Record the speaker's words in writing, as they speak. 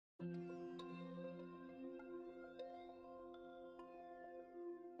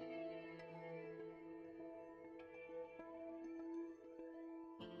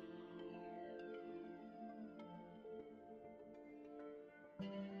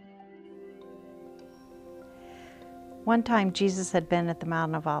One time Jesus had been at the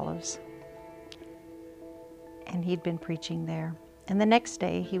Mount of Olives, and he'd been preaching there. And the next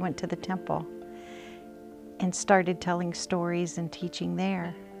day he went to the temple and started telling stories and teaching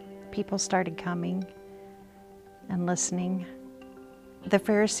there. People started coming and listening. The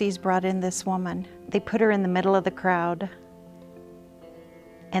Pharisees brought in this woman. They put her in the middle of the crowd,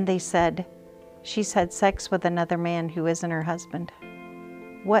 and they said, "She's had sex with another man who isn't her husband.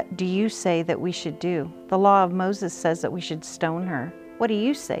 What do you say that we should do? The law of Moses says that we should stone her. What do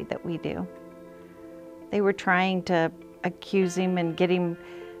you say that we do?" They were trying to accuse him and get him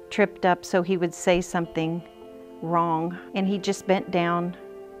tripped up so he would say something wrong. And he just bent down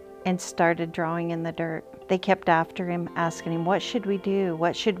and started drawing in the dirt. They kept after him, asking him, "What should we do?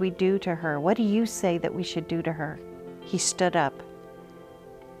 What should we do to her? What do you say that we should do to her?" He stood up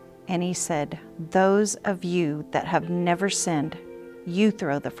and he said, "Those of you that have never sinned, you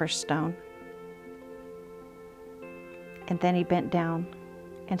throw the first stone." And then he bent down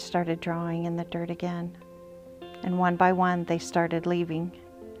and started drawing in the dirt again. And one by one, they started leaving.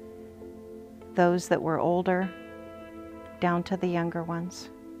 Those that were older, down to the younger ones.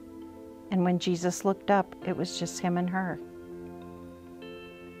 And when Jesus looked up, it was just him and her.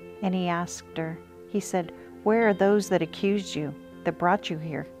 And he asked her, he said, "Where are those that accused you, that brought you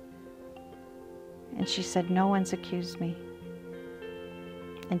here?" And she said, "No one's accused me."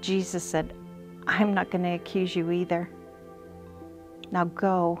 And Jesus said, "I'm not going to accuse you either. Now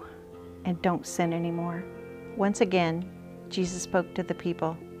go and don't sin anymore." Once again, Jesus spoke to the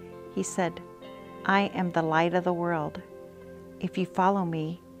people. He said, "I am the light of the world. If you follow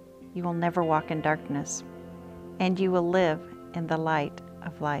me, you will never walk in darkness, and you will live in the light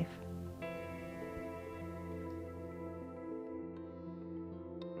of life."